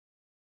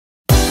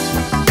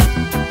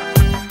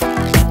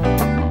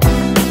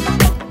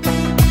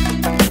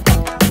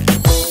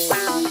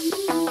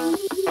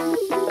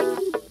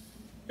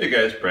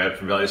Hey guys, Brad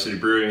from Valley City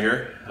Brewing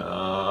here.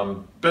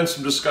 Been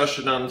some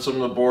discussion on some of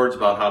the boards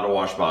about how to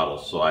wash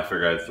bottles, so I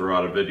figured I'd throw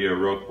out a video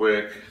real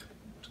quick.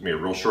 It's gonna be a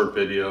real short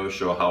video,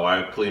 show how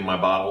I clean my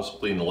bottles,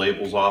 clean the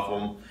labels off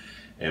them,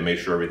 and make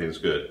sure everything's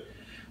good.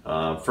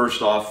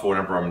 First off,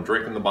 whenever I'm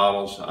drinking the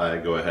bottles, I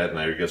go ahead and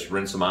I just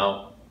rinse them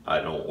out.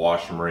 I don't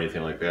wash them or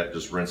anything like that,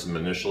 just rinse them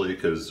initially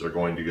because they're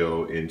going to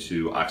go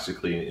into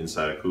Oxiclean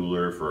inside a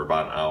cooler for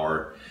about an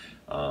hour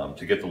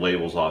to get the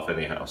labels off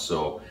anyhow.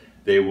 So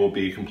they will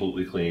be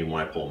completely clean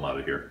when I pull them out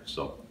of here.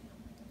 So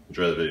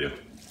enjoy the video.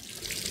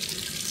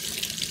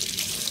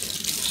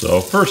 So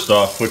first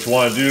off, what you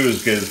want to do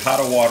is get as hot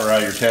of water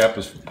out of your tap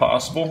as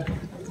possible.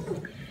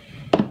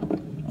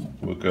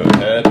 We'll go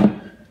ahead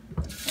and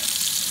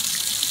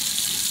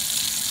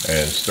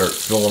start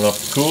filling up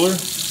the cooler.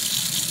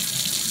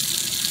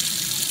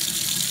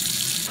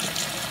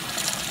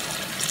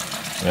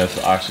 And that's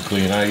the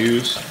Oxiclean I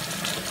use.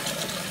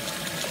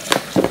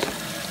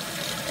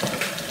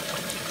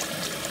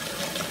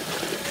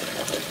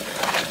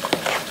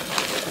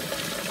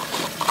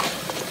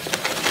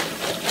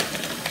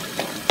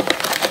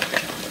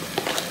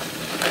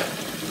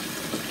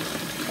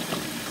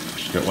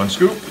 Just get one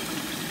scoop.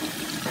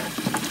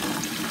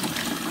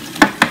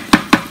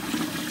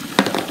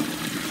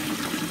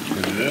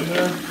 Put it in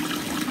there.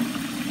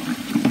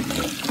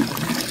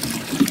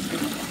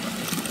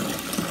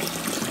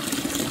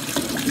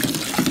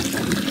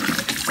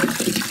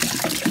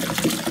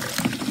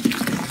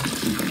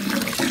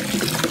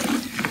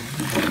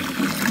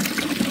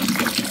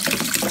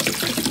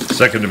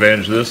 Second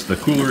advantage of this, the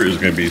cooler is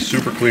going to be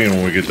super clean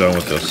when we get done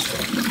with this.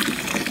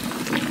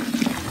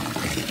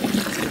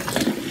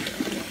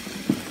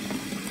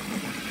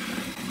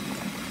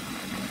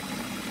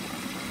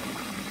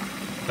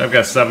 I've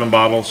got 7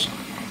 bottles.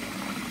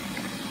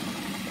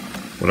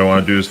 What I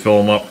want to do is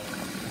fill up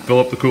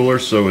the cooler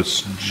so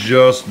it's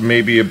just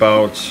maybe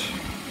about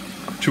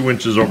 2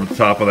 inches over the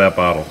top of that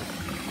bottle.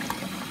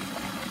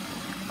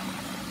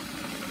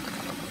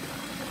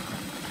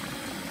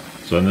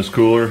 So in this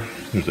cooler,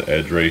 there's an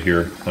edge right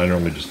here. I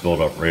normally just fill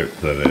it up right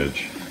to that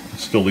edge. It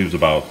still leaves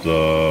about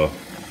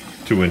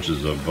 2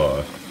 inches of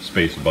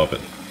space above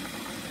it.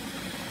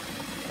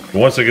 But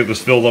once I get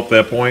this filled up to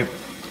that point,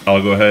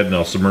 I'll go ahead and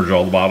I'll submerge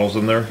all the bottles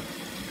in there,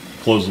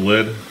 close the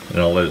lid, and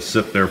I'll let it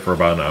sit there for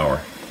about an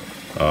hour.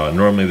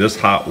 Normally this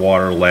hot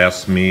water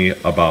lasts me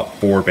about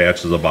 4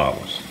 batches of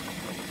bottles.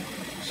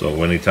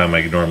 So anytime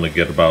I normally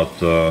get about,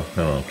 I don't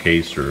know,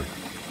 case or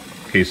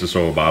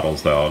so of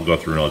bottles, that I'll go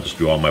through and I'll just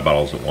do all my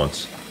bottles at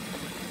once.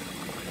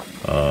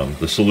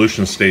 The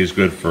solution stays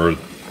good for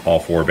all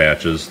 4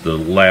 batches. The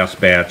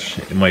last batch,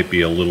 it might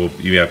be a little,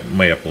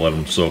 might have to let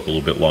them soak a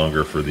little bit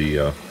longer for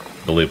the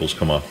labels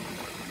come off.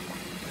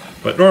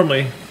 But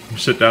normally, you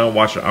sit down,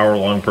 watch an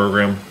hour-long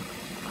program,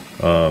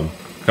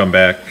 come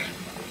back,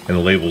 and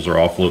the labels are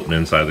all floating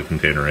inside the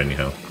container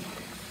anyhow.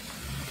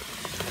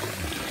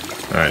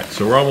 Alright,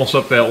 so we're almost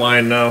up that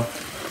line now.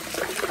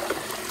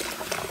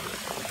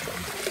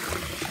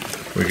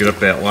 We get up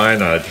that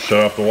line, I just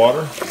shut off the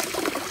water.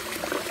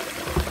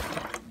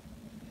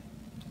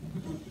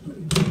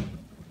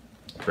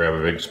 Grab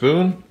a big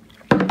spoon.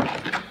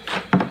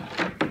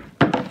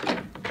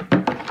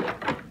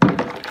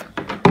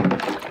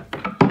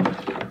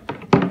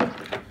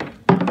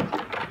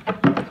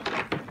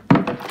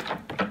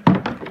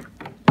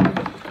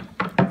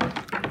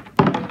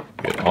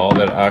 Get all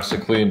that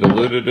Oxiclean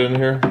diluted in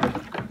here.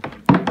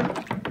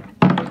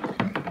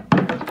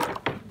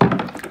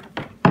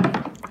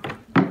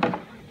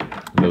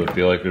 Doesn't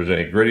feel like there's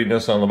any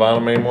grittiness on the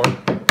bottom anymore.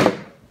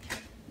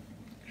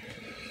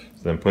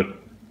 Then put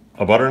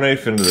a butter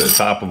knife into the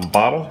top of a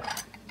bottle.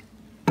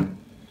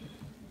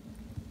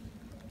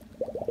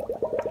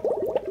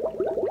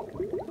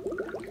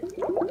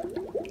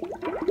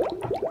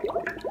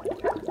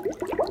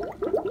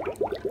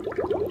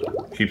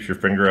 Keeps your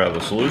finger out of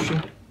the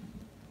solution.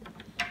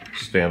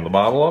 Stand the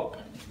bottle up.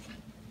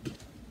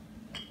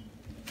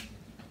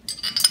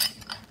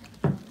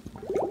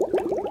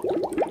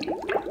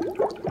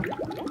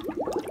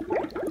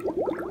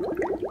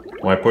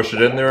 When I push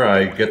it in there,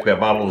 I get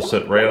that bottle to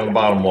sit right on the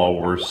bottom while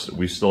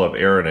we still have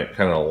air in it.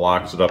 Kind of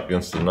locks it up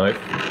against the knife.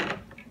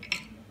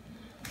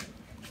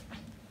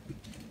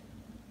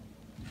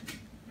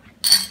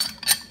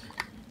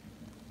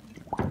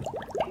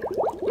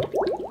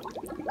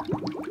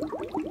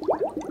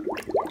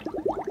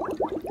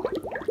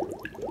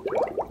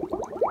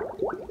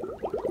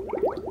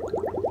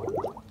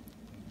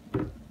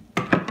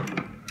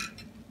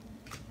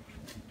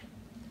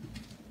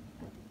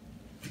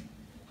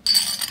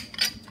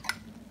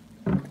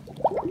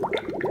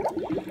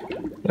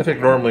 I think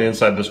normally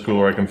inside this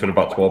cooler I can fit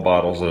about 12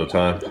 bottles at a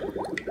time.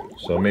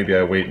 So maybe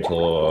I wait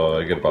until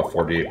I get about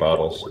 48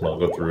 bottles and I'll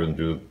go through and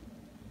do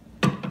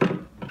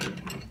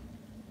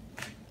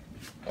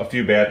a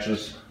few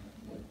batches.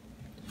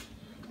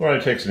 It only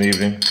takes an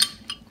evening.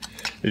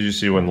 As you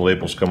see, when the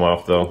labels come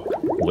off though,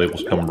 the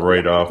labels come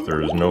right off.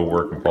 There is no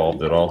work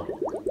involved at all.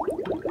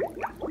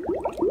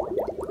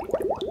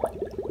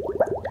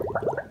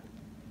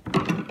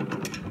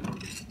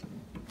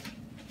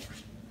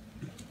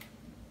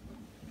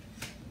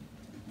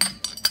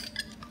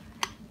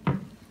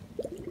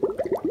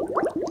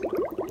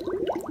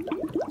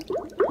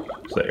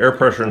 So the air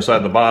pressure inside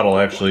the bottle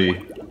actually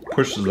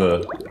pushes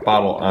the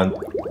bottle on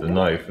the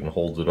knife and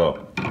holds it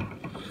up.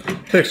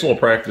 Takes a little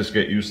practice to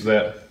get used to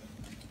that.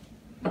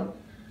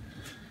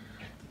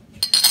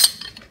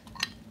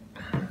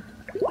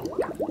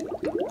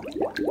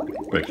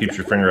 But it keeps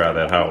your finger out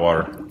of that hot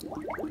water.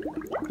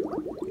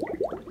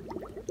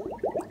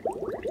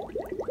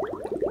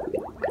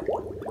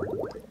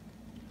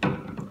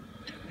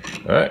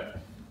 All right,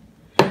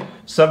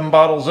 7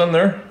 bottles in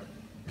there.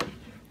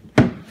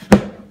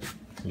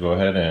 Go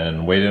ahead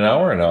and wait an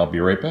hour and I'll be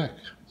right back.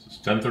 It's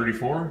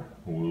 10:34,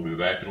 we'll be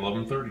back at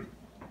 11:30.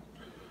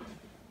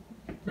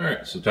 All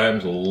right, so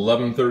time's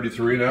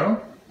 11:33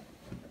 now.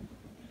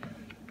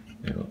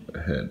 And I'll go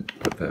ahead and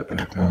put that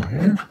back on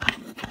here.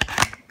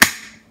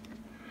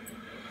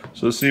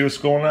 So let's see what's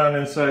going on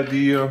inside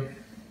the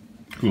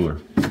cooler.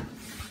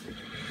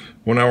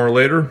 1 hour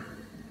later,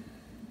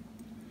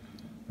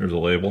 there's a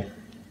label.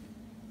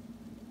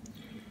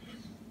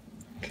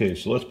 Okay,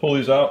 so let's pull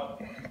these out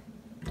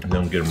and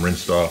then get them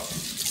rinsed off.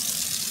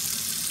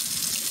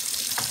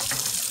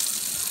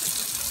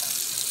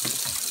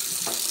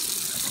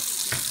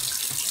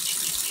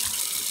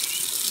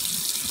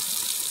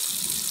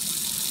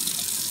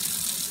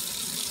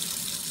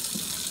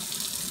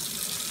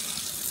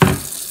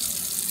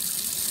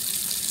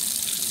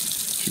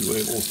 Two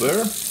labels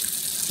there.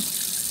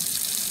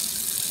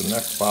 The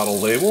next bottle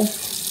label.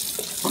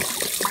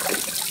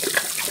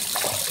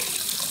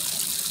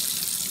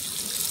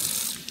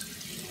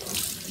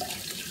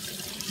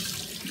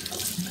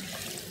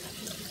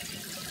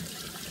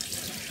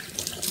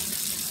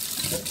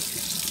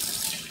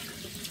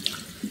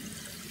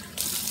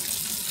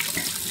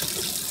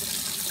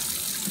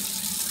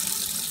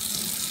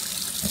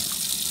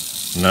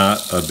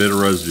 Not a bit of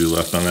residue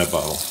left on that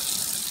bottle.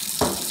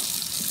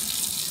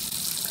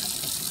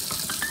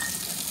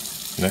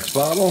 Next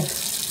bottle,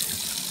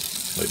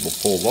 label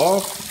pulled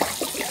off.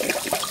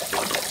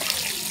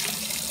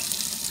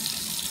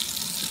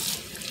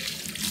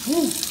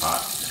 Woo,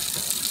 hot.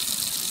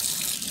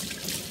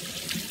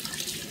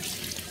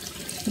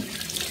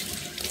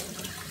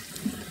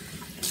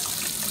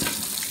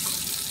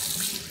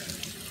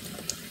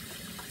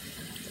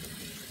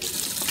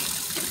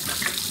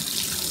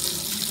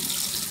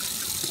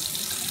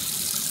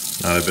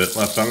 Not a bit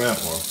left on that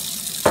one.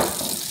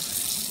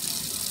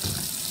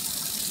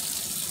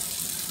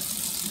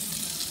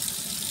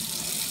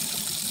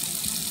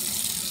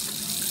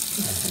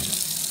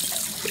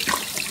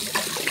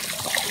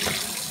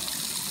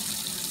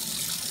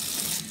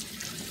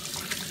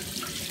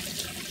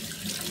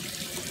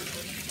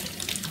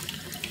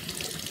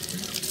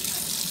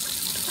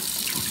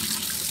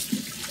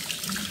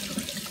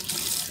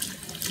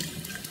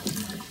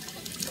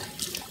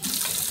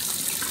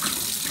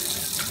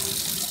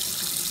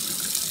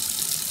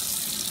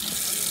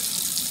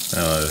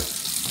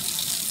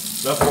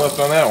 Nothing left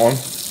on that one.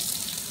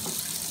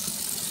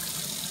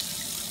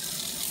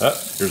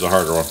 Here's a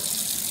harder one.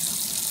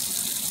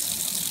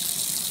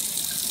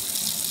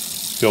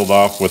 Peeled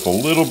off with a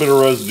little bit of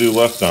residue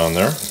left on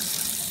there.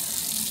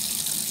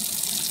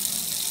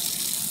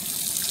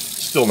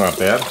 Still not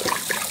bad.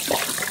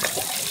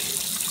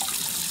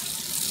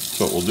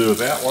 So what we'll do with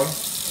that one,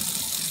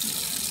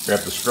 grab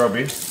the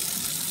scrubby.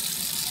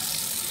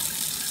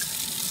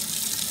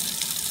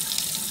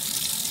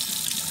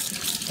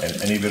 And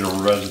any bit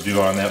of residue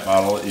on that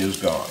bottle is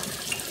gone.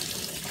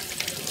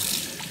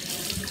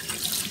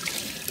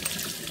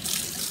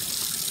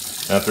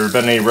 Now if there had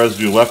been any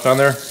residue left on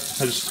there,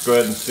 I just go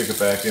ahead and stick it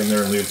back in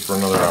there and leave it for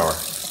another hour.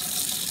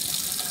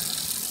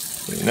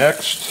 Okay,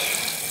 next,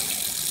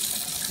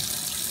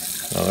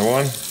 another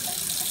one.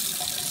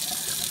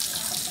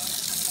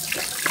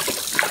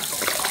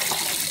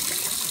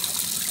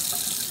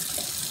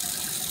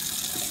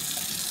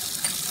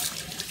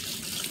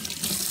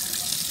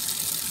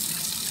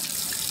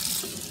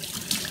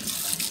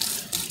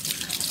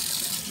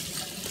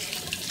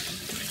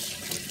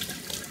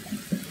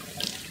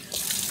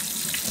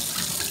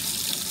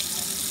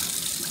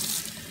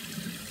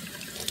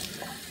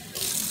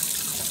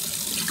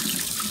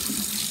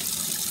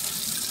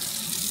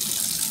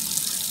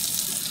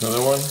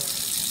 Another one.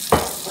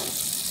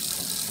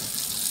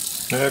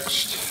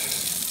 Next.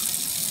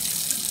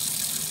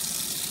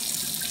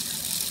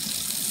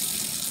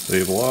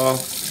 Label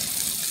off.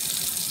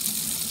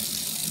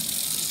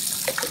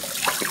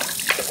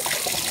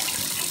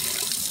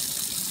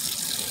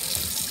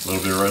 A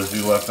little bit of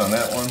residue left on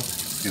that one.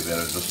 Give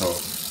that just a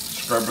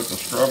scrub with the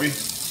scrubby.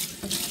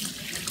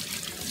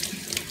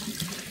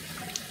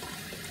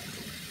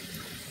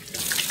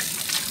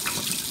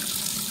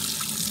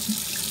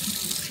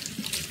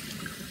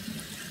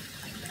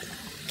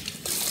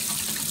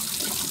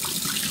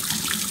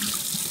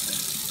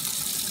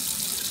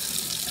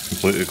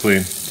 Completely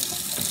clean.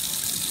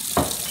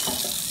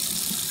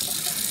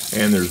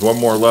 And there's one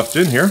more left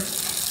in here.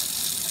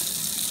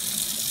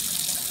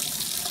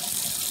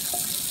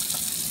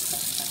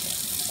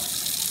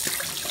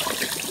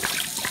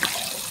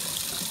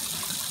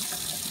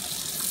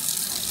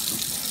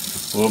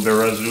 A little bit of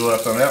residue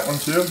left on that one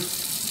too.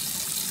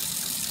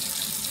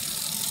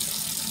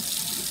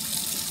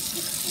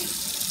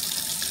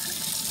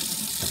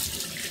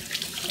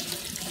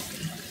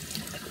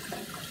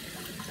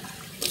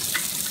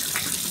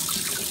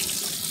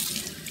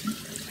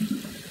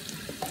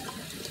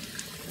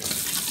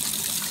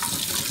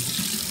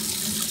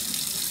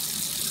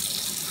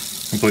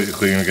 completely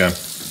clean again.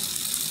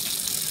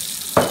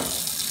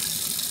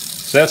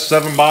 So that's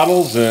 7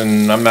 bottles,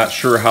 and I'm not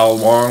sure how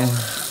long.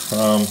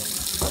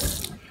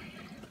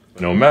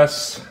 No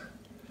mess.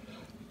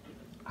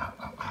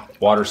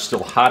 Water's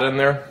still hot in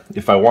there.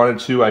 If I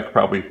wanted to, I could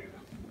probably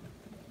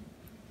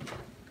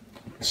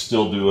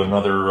still do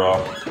another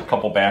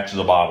couple batches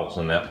of bottles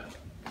in that.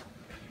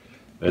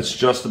 It's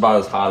just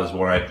about as hot as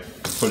when I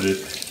put it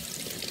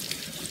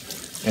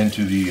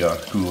into the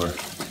cooler.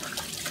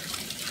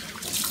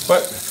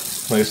 But,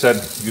 like I said,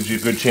 it gives you a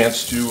good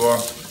chance to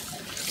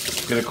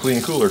get a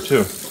clean cooler too.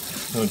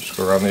 I'll just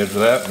go around the edge of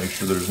that, make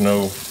sure there's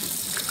no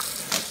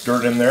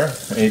dirt in there.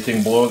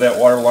 Anything below that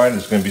water line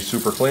is going to be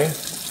super clean.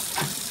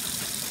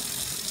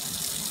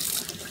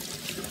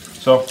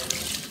 So,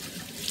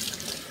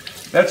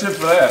 that's it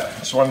for that.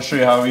 Just wanted to show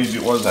you how easy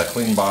it was, that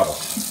clean bottle.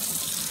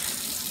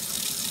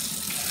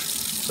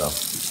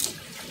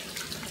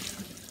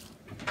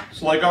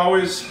 So like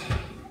always,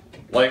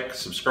 like,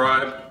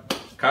 subscribe,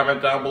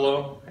 comment down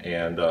below,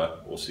 and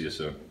we'll see you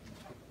soon.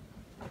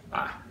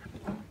 Bye.